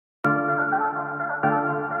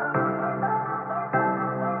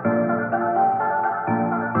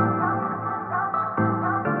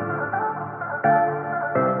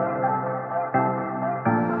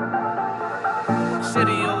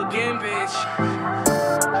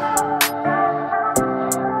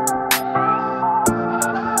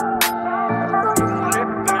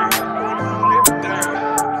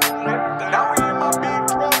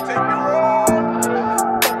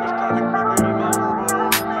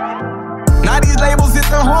Now these labels hit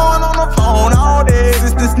the horn on the phone all day.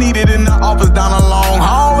 Assistance needed in the office down a long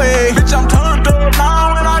hallway. Bitch, I'm turned up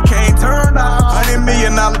now and I can't turn down. $100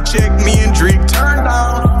 million check, me and Drake turned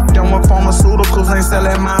down. Done with pharmaceuticals, ain't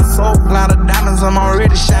selling my soul. A lot of diamonds, I'm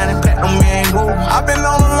already shining, platinum and gold. I've been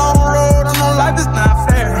on a long road, I know life is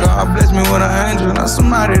not fair. God bless me with an angel, not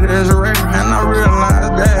somebody that's rare. And I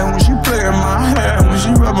realized that when she playing my hair, when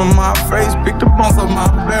she rubbing my face, pick the bumps of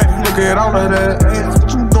my back. Look at all of that ass,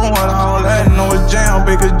 what you doing with all that? No, it's jam,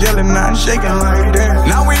 big as jelly, not shaking like that.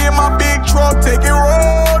 Now we in my big truck, taking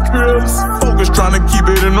road trips. Focus trying to keep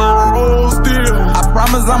it in the road still. I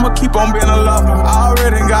promise I'ma keep on being a lover. I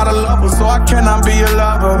already got a lover, so I cannot be a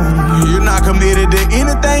lover. You're not committed to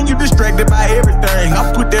anything, you distracted by everything.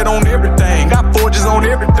 I put that on everything, got forges on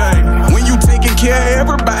everything. When you taking care of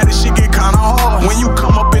everybody, shit get kinda hard. When you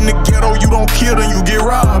come up in the ghetto, you don't kill them, you get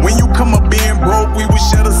robbed. When you come up being broke, we would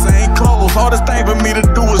share the same clothes. Hardest thing for me to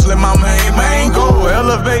do is let my main go.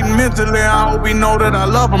 Elevating mentally, I hope he know that I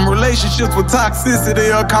love him. Relationships with toxicity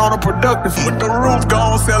are counterproductive. With the roof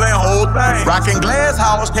gone, selling whole thing. Rocking glass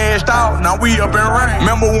house, cashed out, now we up in rain.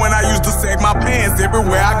 Remember when I used to sag my pants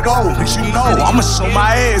everywhere I go? But you know, I'ma show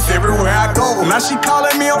my ass everywhere I go. Now she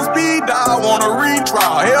calling me on speed dial, want a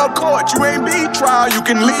retrial. Hell court, you ain't beat trial, you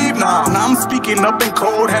can leave now. Now I'm speaking up in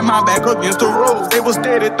code, had my back against the ropes. They was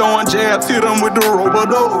steady throwing jabs, hit them with the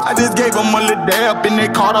robo-dose. I just gave them a little dab and they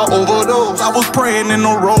caught a overdose. I was praying in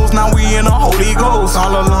the rose, now we in the Holy Ghost.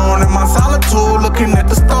 All alone in my solitude, looking at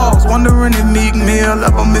the stars, wondering if Meek Mill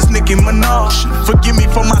ever miss Nicki Minaj. Forgive me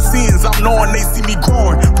for my sins, I'm knowing they see me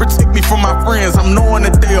growing. Protect me from my friends, I'm knowing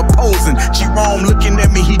that they opposing. Jerome looking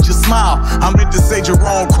at me, he just smiled. I meant to say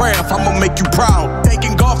Jerome Craft, I'ma make you proud.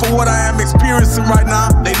 Thanking God for what I am experiencing right now.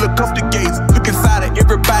 They look up the gates, look inside of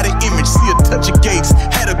everybody's image, see a touch of gates.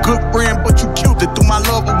 Had a good friend, but you killed it, threw my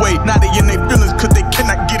love away. Now they in their feelings, cause they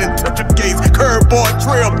cannot get in touch with gates. Curveball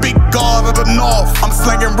trail, big God of the north. I'm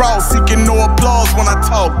slanging raw, seeking no applause when I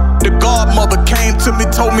talk. The godmother came to me,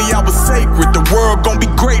 told me I was sacred. The world gon' be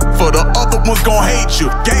grateful, the other one's gon' hate you.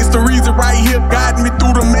 Gangsta reason right here, guiding me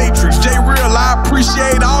through the matrix. J-Real, I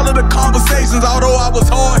appreciate all of the conversations. Although I was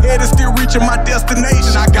hard-headed, still reaching my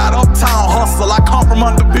destination. I got uptown hustle, I come from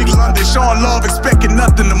under big London. Showing love, expecting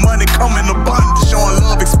nothing, the money come in abundance. Showing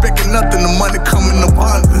love, expecting nothing, the money come in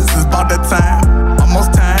abundance. It's about that time.